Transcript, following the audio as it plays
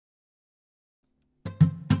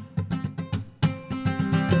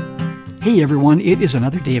Hey everyone, it is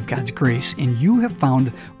another day of God's grace, and you have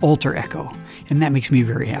found Altar Echo, and that makes me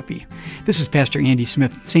very happy. This is Pastor Andy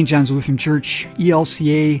Smith, St. John's Lutheran Church,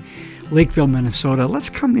 ELCA, Lakeville, Minnesota. Let's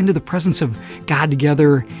come into the presence of God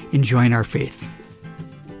together and join our faith.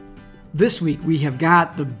 This week we have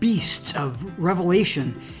got the beasts of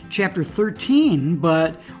Revelation, chapter 13,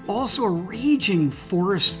 but also a raging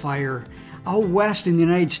forest fire out west in the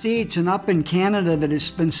United States and up in Canada that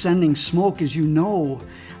has been sending smoke, as you know,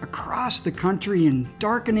 across the country and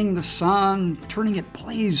darkening the sun, turning it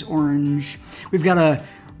blaze orange. We've got a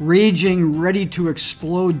raging, ready to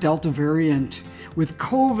explode Delta variant with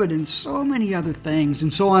COVID and so many other things.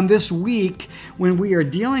 And so on this week, when we are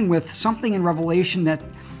dealing with something in Revelation that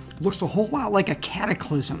looks a whole lot like a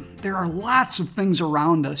cataclysm, there are lots of things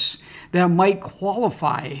around us that might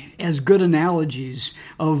qualify as good analogies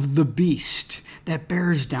of the beast that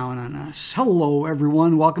bears down on us. Hello,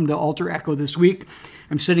 everyone. Welcome to Altar Echo this week.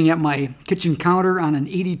 I'm sitting at my kitchen counter on an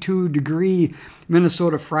 82-degree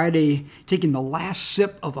Minnesota Friday, taking the last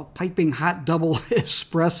sip of a piping hot double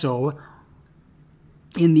espresso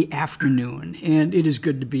in the afternoon, and it is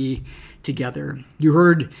good to be together. You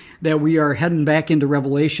heard that we are heading back into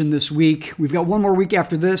Revelation this week. We've got one more week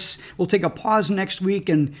after this. We'll take a pause next week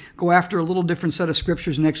and go after a little different set of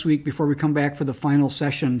scriptures next week before we come back for the final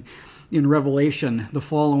session in Revelation the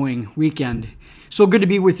following weekend. So good to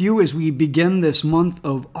be with you as we begin this month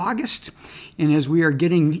of August, and as we are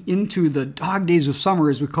getting into the dog days of summer,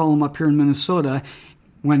 as we call them up here in Minnesota,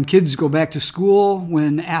 when kids go back to school,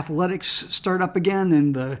 when athletics start up again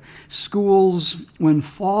in the schools, when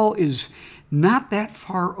fall is not that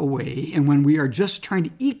far away, and when we are just trying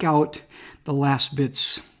to eke out the last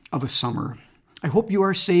bits of a summer. I hope you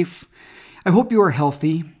are safe. I hope you are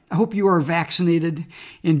healthy. I hope you are vaccinated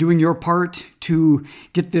and doing your part to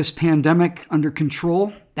get this pandemic under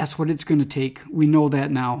control. That's what it's going to take. We know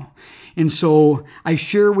that now. And so I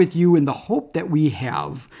share with you in the hope that we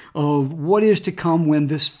have of what is to come when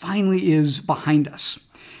this finally is behind us.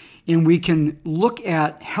 And we can look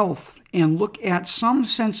at health and look at some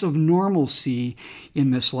sense of normalcy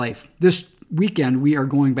in this life. This weekend, we are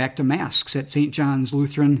going back to masks at St. John's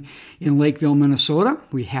Lutheran in Lakeville, Minnesota.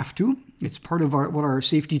 We have to. It's part of what our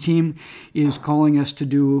safety team is calling us to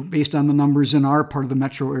do based on the numbers in our part of the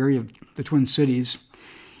metro area of the Twin Cities.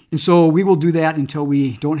 And so we will do that until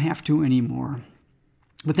we don't have to anymore.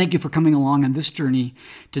 But thank you for coming along on this journey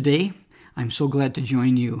today. I'm so glad to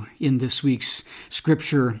join you in this week's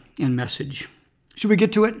scripture and message. Should we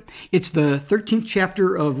get to it? It's the 13th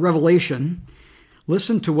chapter of Revelation.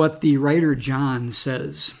 Listen to what the writer John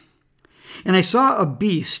says. And I saw a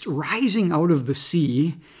beast rising out of the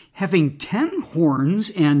sea, having 10 horns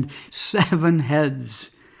and 7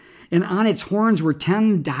 heads. And on its horns were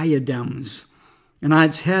 10 diadems, and on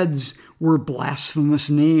its heads were blasphemous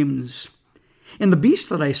names. And the beast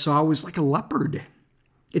that I saw was like a leopard.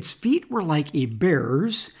 Its feet were like a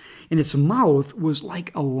bear's, and its mouth was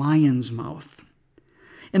like a lion's mouth.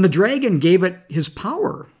 And the dragon gave it his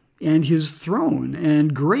power and his throne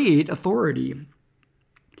and great authority.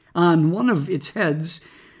 On one of its heads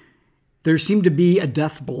there seemed to be a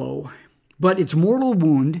death blow, but its mortal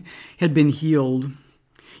wound had been healed.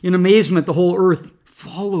 In amazement, the whole earth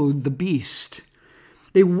followed the beast.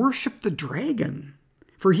 They worshiped the dragon,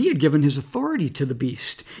 for he had given his authority to the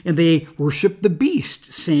beast, and they worshiped the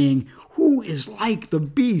beast, saying, "Who is like the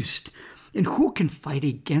beast, and who can fight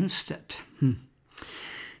against it?"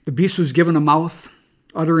 The beast was given a mouth,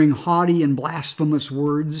 uttering haughty and blasphemous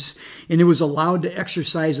words, and it was allowed to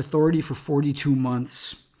exercise authority for 42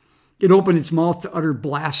 months. It opened its mouth to utter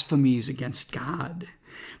blasphemies against God,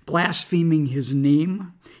 blaspheming his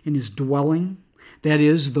name and his dwelling, that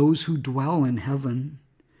is, those who dwell in heaven.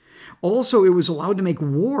 Also, it was allowed to make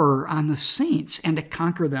war on the saints and to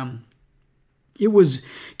conquer them. It was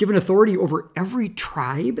given authority over every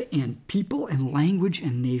tribe and people and language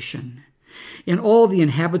and nation. And all the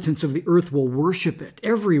inhabitants of the earth will worship it,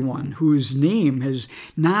 everyone whose name has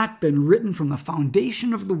not been written from the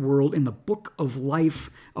foundation of the world in the book of life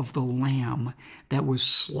of the Lamb that was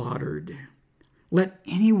slaughtered. Let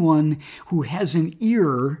anyone who has an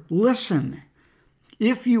ear listen.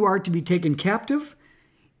 If you are to be taken captive,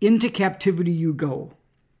 into captivity you go.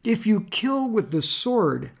 If you kill with the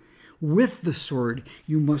sword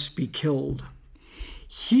you must be killed.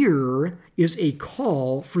 Here is a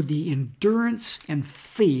call for the endurance and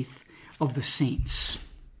faith of the saints.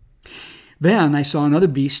 Then I saw another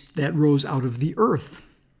beast that rose out of the earth.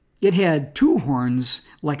 It had 2 horns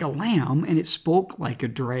like a lamb, and it spoke like a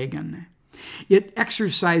dragon. It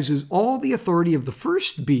exercises all the authority of the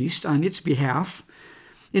first beast on its behalf,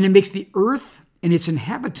 and it makes the earth and its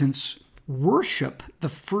inhabitants worship the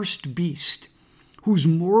first beast, whose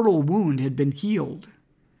mortal wound had been healed.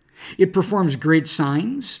 It performs great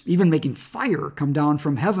signs, even making fire come down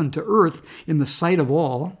from heaven to earth in the sight of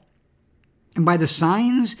all. And by the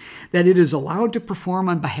signs that it is allowed to perform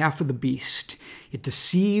on behalf of the beast, it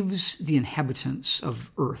deceives the inhabitants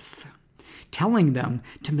of earth, telling them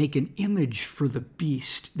to make an image for the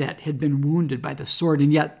beast that had been wounded by the sword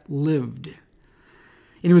and yet lived.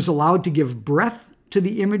 And it was allowed to give breath to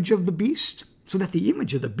the image of the beast, so that the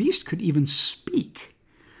image of the beast could even speak,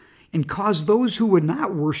 and cause those who would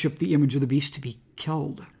not worship the image of the beast to be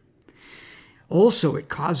killed. Also, it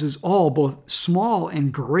causes all, both small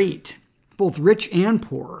and great, both rich and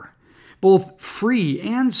poor, both free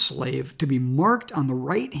and slave, to be marked on the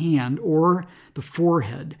right hand or the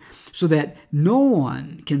forehead, so that no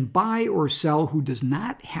one can buy or sell who does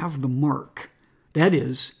not have the mark, that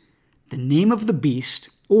is, the name of the beast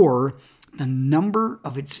or the number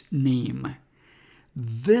of its name.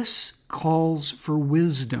 This calls for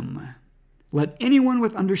wisdom. Let anyone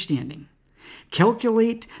with understanding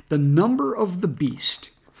calculate the number of the beast,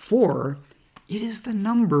 for it is the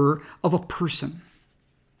number of a person.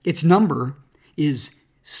 Its number is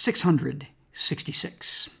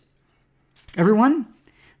 666. Everyone,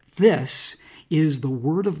 this is the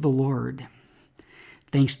word of the Lord.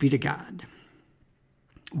 Thanks be to God.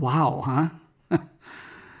 Wow, huh?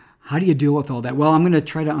 How do you deal with all that? Well, I'm going to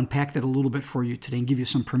try to unpack that a little bit for you today and give you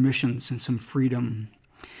some permissions and some freedom,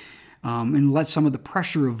 and let some of the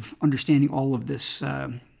pressure of understanding all of this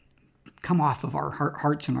come off of our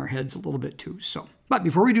hearts and our heads a little bit too. But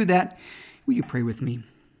before we do that, will you pray with me?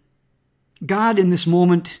 God, in this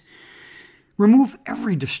moment, remove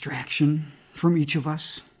every distraction from each of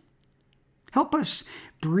us. Help us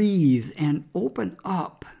breathe and open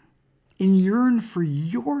up and yearn for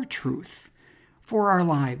your truth for our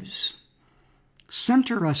lives.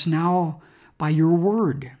 Center us now by your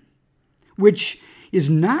word, which is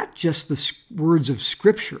not just the words of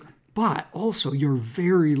Scripture, but also your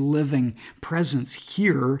very living presence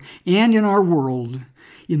here and in our world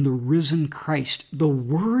in the risen Christ, the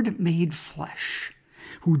Word made flesh,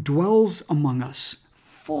 who dwells among us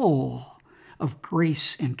full of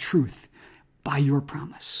grace and truth by your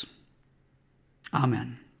promise.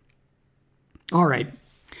 Amen. All right.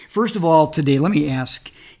 First of all, today, let me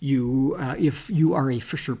ask you if you are a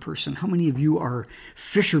fisher person. How many of you are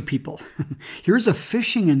fisher people? Here's a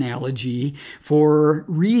fishing analogy for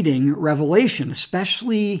reading Revelation,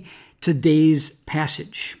 especially today's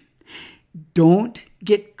passage. Don't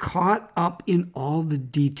get caught up in all the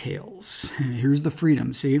details. Here's the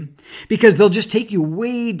freedom, see? Because they'll just take you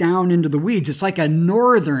way down into the weeds. It's like a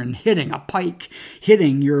northern hitting, a pike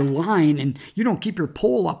hitting your line, and you don't keep your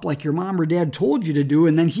pole up like your mom or dad told you to do,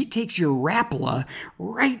 and then he takes your rapala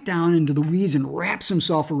right down into the weeds and wraps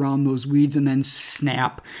himself around those weeds, and then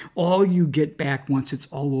snap. All you get back once it's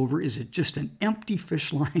all over is just an empty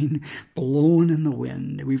fish line blowing in the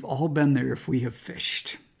wind. We've all been there if we have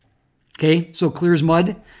fished. Okay, so clear as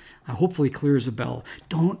mud, hopefully clear as a bell.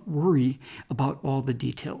 Don't worry about all the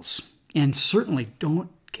details. And certainly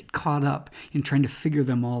don't get caught up in trying to figure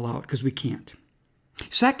them all out, because we can't.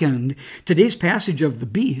 Second, today's passage of the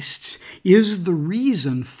beasts is the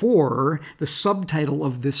reason for the subtitle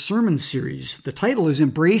of this sermon series. The title is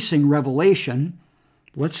Embracing Revelation.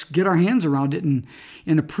 Let's get our hands around it and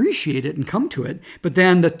appreciate it and come to it. But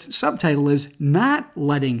then the subtitle is Not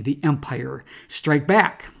Letting the Empire Strike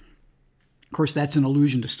Back. Of course, that's an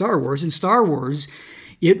allusion to Star Wars. In Star Wars,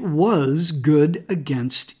 it was good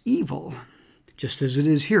against evil, just as it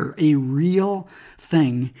is here, a real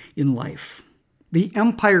thing in life. The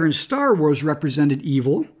Empire in Star Wars represented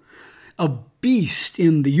evil, a beast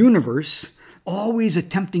in the universe, always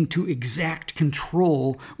attempting to exact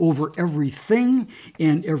control over everything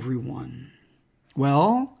and everyone.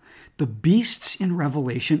 Well, the beasts in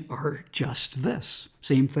Revelation are just this,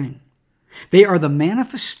 same thing. They are the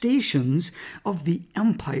manifestations of the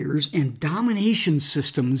empires and domination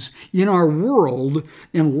systems in our world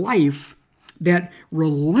and life that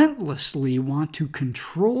relentlessly want to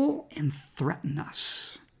control and threaten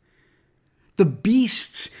us. The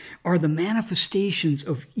beasts are the manifestations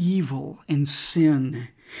of evil and sin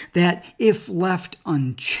that, if left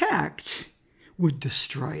unchecked, would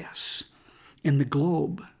destroy us and the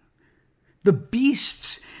globe. The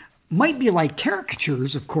beasts might be like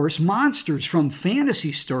caricatures, of course, monsters from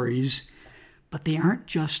fantasy stories, but they aren't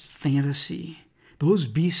just fantasy. Those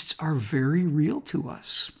beasts are very real to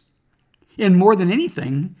us. And more than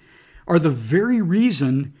anything, are the very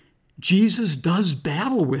reason Jesus does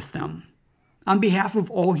battle with them on behalf of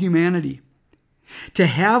all humanity. To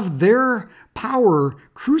have their power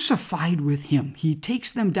crucified with him. He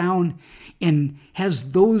takes them down and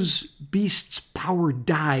has those beasts' power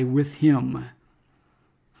die with him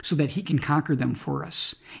so that he can conquer them for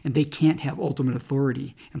us, and they can't have ultimate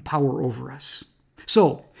authority and power over us.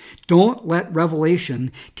 So, don't let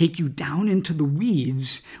Revelation take you down into the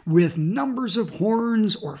weeds with numbers of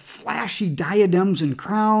horns or flashy diadems and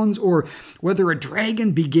crowns, or whether a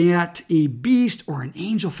dragon begat a beast or an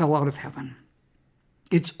angel fell out of heaven.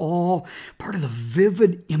 It's all part of the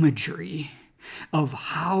vivid imagery of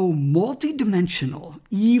how multidimensional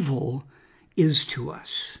evil is to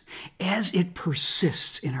us as it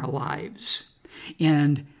persists in our lives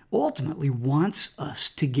and ultimately wants us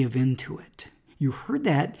to give in to it. You heard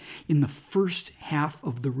that in the first half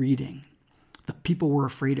of the reading. The people were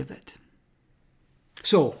afraid of it.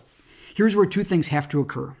 So, here's where two things have to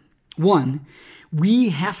occur. One, we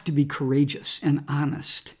have to be courageous and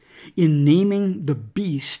honest in naming the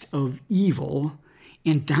beast of evil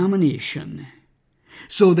and domination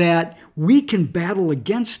so that we can battle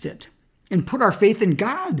against it and put our faith in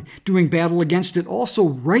God doing battle against it also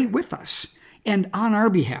right with us and on our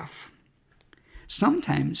behalf.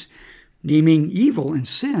 Sometimes naming evil and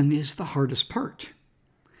sin is the hardest part.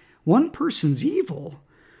 One person's evil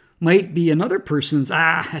might be another person's,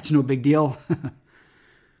 that's no big deal.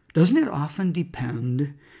 Doesn't it often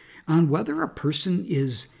depend on whether a person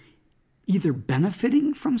is either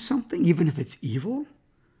benefiting from something, even if it's evil,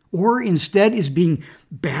 or instead is being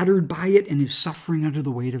battered by it and is suffering under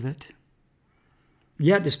the weight of it?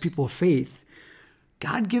 Yet, as people of faith,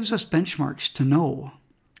 God gives us benchmarks to know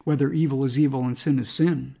whether evil is evil and sin is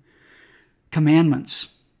sin. Commandments,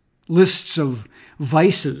 lists of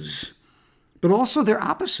vices, but also their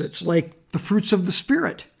opposites, like the fruits of the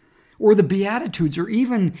Spirit, or the Beatitudes, or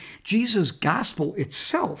even Jesus' gospel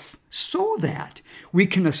itself, so that we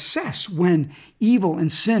can assess when evil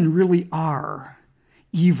and sin really are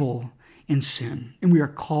evil and sin. And we are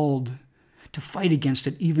called to fight against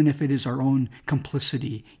it, even if it is our own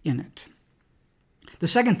complicity in it. The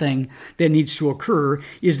second thing that needs to occur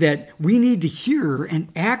is that we need to hear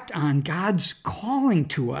and act on God's calling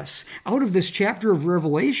to us out of this chapter of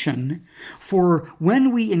Revelation for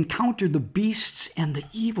when we encounter the beasts and the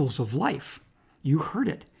evils of life. You heard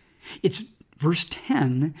it. It's verse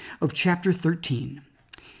 10 of chapter 13.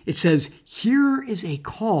 It says, "Here is a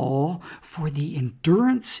call for the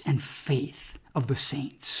endurance and faith of the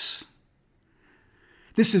saints."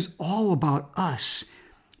 This is all about us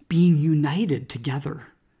being united together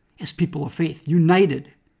as people of faith,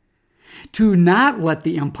 united to not let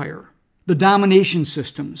the empire, the domination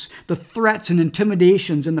systems, the threats and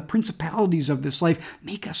intimidations and the principalities of this life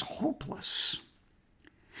make us hopeless.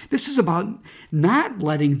 This is about not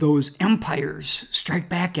letting those empires strike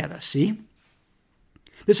back at us, see?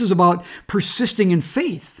 This is about persisting in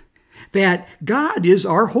faith that God is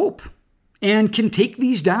our hope and can take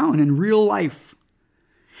these down in real life.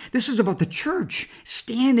 This is about the church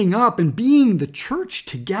standing up and being the church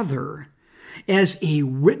together as a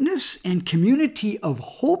witness and community of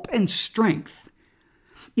hope and strength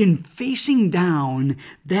in facing down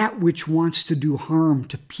that which wants to do harm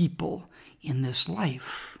to people in this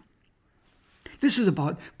life. This is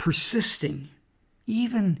about persisting,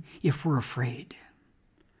 even if we're afraid.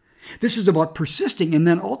 This is about persisting and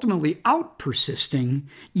then ultimately out-persisting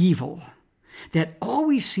evil that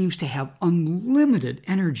always seems to have unlimited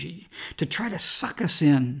energy to try to suck us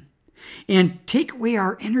in and take away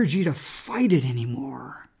our energy to fight it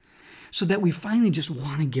anymore, so that we finally just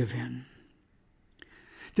want to give in.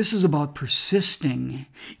 This is about persisting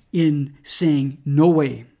in saying, no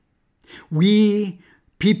way. We,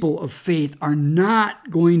 people of faith, are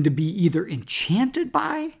not going to be either enchanted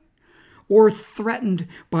by or threatened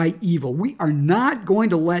by evil. We are not going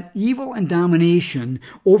to let evil and domination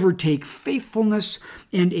overtake faithfulness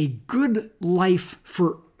and a good life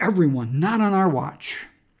for everyone, not on our watch.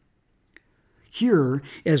 Here,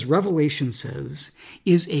 as Revelation says,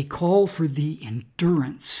 is a call for the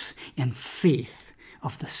endurance and faith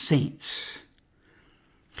of the saints.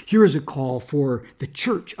 Here is a call for the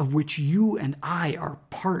church of which you and I are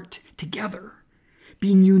part together,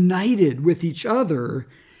 being united with each other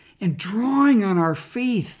and drawing on our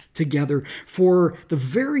faith together for the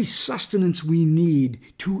very sustenance we need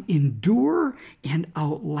to endure and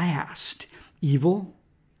outlast evil,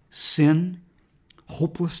 sin,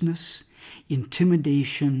 hopelessness,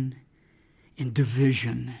 intimidation, and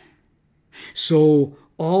division, so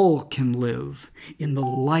all can live in the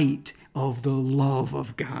light of the love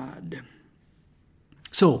of God.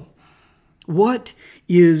 So, what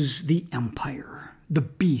is the empire, the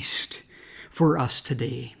beast, for us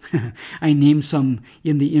today. I named some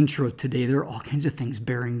in the intro today. There are all kinds of things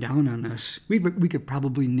bearing down on us. We could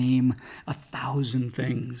probably name 1,000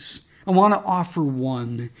 things. I want to offer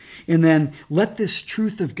one, and then let this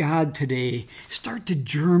truth of God today start to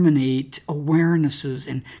germinate awarenesses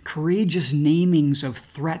and courageous namings of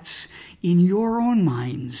threats in your own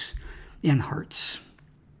minds and hearts.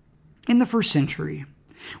 In the first century,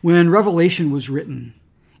 when Revelation was written,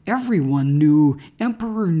 everyone knew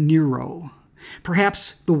Emperor Nero,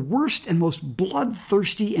 perhaps the worst and most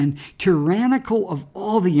bloodthirsty and tyrannical of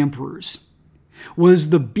all the emperors, was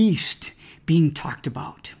the beast being talked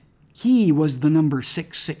about. He was the number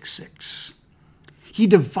 666. He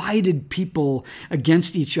divided people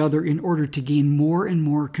against each other in order to gain more and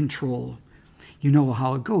more control. You know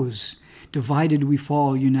how it goes. Divided we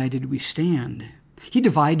fall, united we stand. He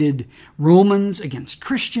divided Romans against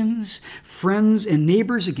Christians, friends and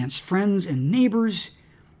neighbors against friends and neighbors.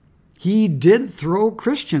 He did throw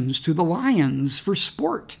Christians to the lions for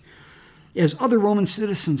sport, as other Roman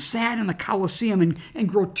citizens sat in the Colosseum and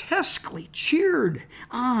grotesquely cheered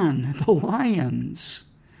on the lions.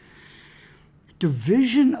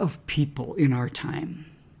 Division of people in our time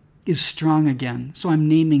is strong again, so I'm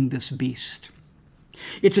naming this beast.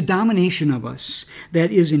 It's a domination of us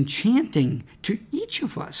that is enchanting to each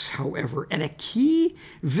of us, however, at a key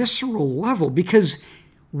visceral level, because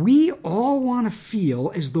we all want to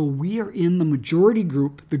feel as though we are in the majority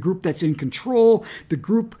group, the group that's in control, the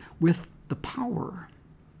group with the power.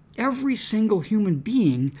 Every single human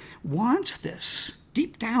being wants this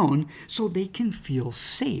deep down so they can feel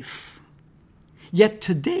safe. Yet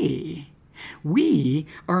today, we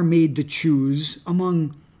are made to choose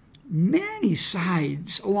among many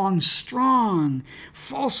sides along strong,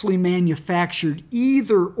 falsely manufactured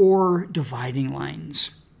either-or dividing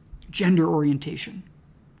lines. Gender orientation,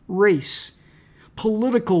 race,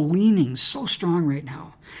 political leanings so strong right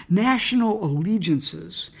now, national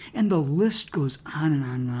allegiances, and the list goes on and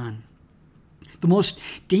on and on. The most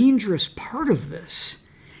dangerous part of this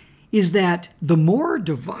is that the more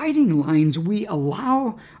dividing lines we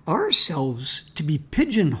allow ourselves to be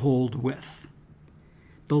pigeonholed with,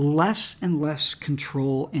 the less and less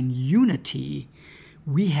control and unity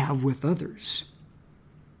we have with others.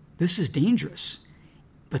 This is dangerous,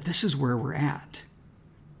 but this is where we're at.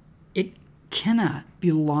 It cannot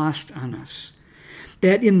be lost on us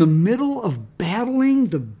that in the middle of battling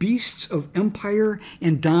the beasts of empire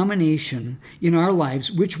and domination in our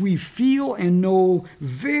lives, which we feel and know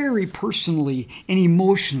very personally and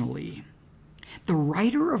emotionally, the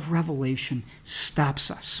writer of Revelation stops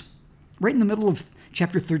us right in the middle of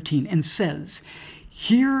chapter 13 and says,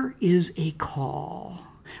 here is a call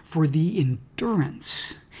for the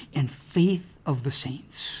endurance and faith of the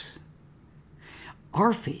saints.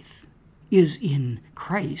 Our faith is in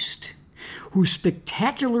Christ, who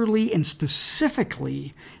spectacularly and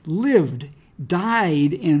specifically lived,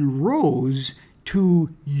 died, and rose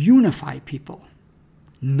to unify people,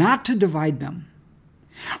 not to divide them.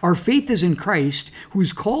 Our faith is in Christ,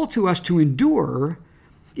 whose call to us to endure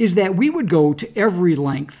is that we would go to every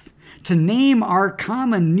length to name our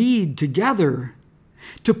common need together,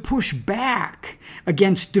 to push back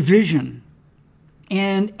against division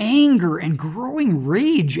and anger and growing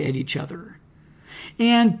rage at each other,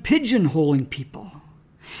 and pigeonholing people,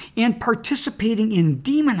 and participating in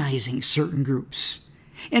demonizing certain groups,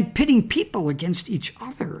 and pitting people against each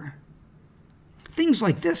other. Things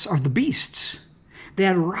like this are the beasts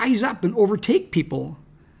that rise up and overtake people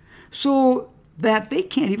so that they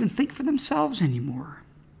can't even think for themselves anymore.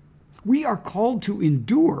 We are called to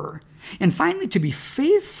endure and finally to be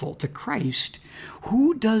faithful to Christ,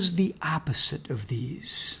 who does the opposite of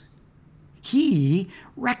these. He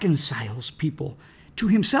reconciles people to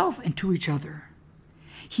himself and to each other.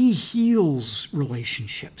 He heals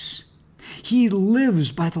relationships. He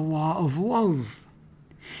lives by the law of love.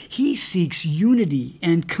 He seeks unity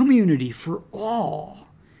and community for all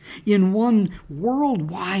in one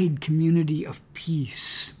worldwide community of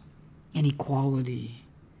peace and equality.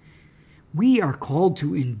 We are called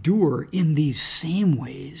to endure in these same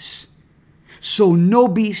ways. So no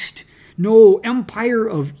beast, no empire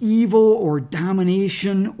of evil or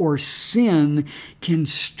domination or sin can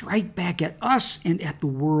strike back at us and at the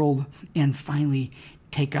world and finally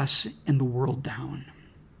take us and the world down.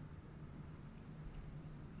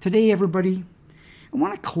 Today, everybody, I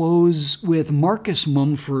want to close with Marcus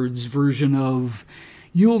Mumford's version of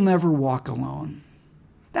You'll Never Walk Alone.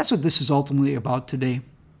 That's what this is ultimately about today.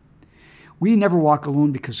 We never walk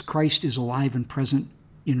alone because Christ is alive and present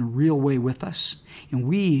in a real way with us, and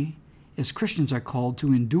we as Christians are called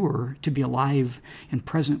to endure, to be alive and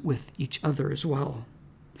present with each other as well.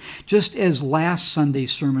 Just as last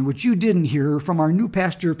Sunday's sermon, which you didn't hear, from our new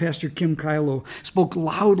pastor, Pastor Kim Kylo, spoke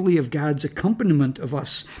loudly of God's accompaniment of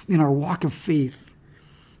us in our walk of faith,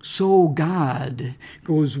 so God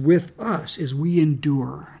goes with us as we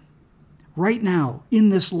endure right now in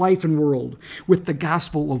this life and world with the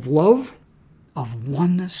gospel of love, of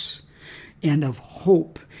oneness, and of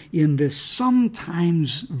hope in this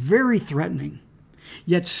sometimes very threatening,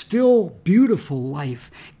 yet still beautiful life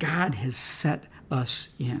God has set us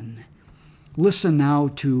in. Listen now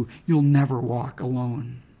to You'll Never Walk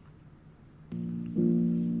Alone.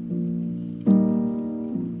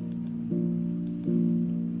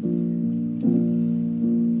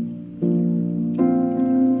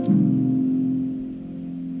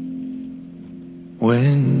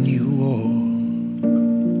 When you walk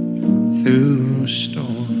through a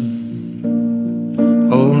storm,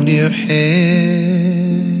 hold your head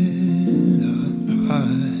up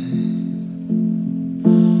high,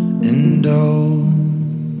 and don't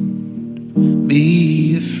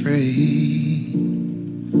be afraid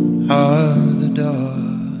of the dark.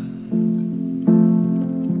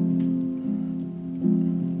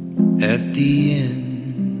 At the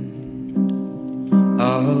end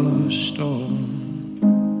of a storm,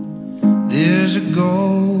 there's a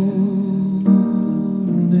golden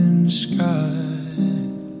sky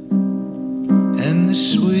and the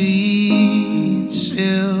sweet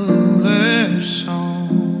silver song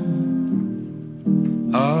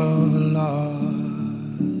of a lark.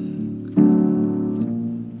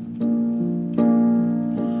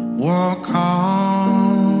 Walk on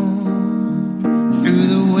through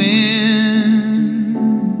the wind.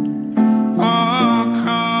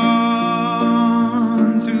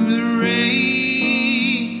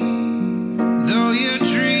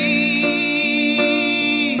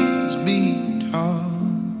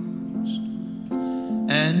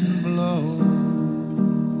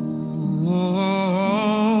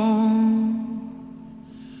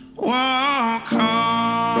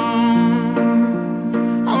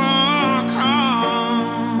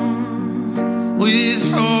 With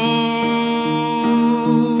hope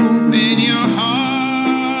in your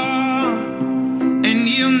heart, and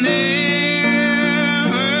you'll never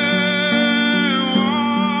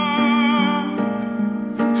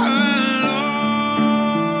walk alone,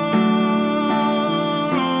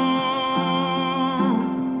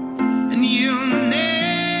 and you'll never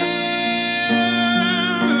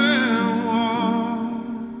walk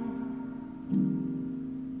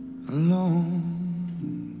alone.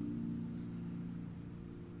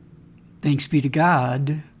 Thanks be to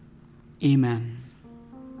God. Amen.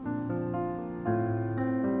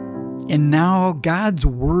 And now God's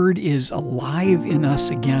Word is alive in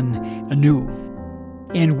us again anew.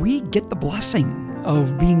 And we get the blessing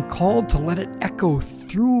of being called to let it echo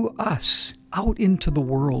through us out into the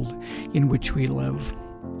world in which we live.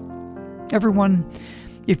 Everyone,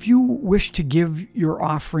 if you wish to give your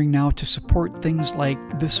offering now to support things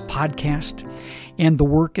like this podcast and the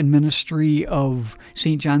work and ministry of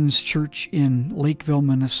St. John's Church in Lakeville,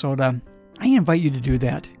 Minnesota, I invite you to do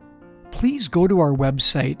that. Please go to our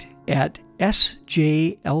website at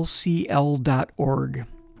sjlcl.org.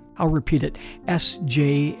 I'll repeat it, sjlcl.org.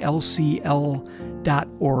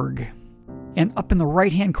 And up in the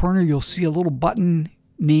right-hand corner, you'll see a little button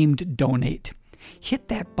named Donate. Hit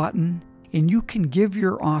that button, and you can give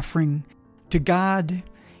your offering to God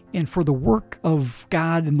and for the work of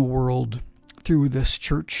God in the world through this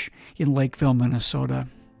church in Lakeville, Minnesota.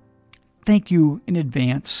 Thank you in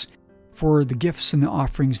advance for the gifts and the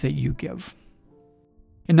offerings that you give.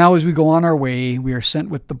 And now as we go on our way, we are sent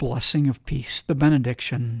with the blessing of peace, the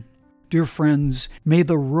benediction. Dear friends, may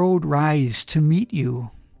the road rise to meet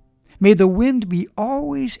you. May the wind be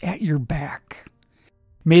always at your back.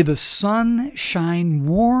 May the sun shine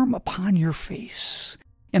warm upon your face,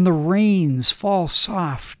 and the rains fall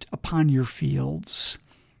soft upon your fields.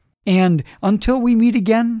 And until we meet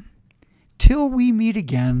again,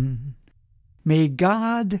 may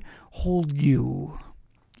God hold you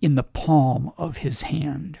in the palm of his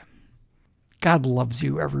hand. God loves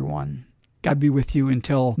you, everyone. God be with you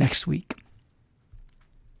until next week.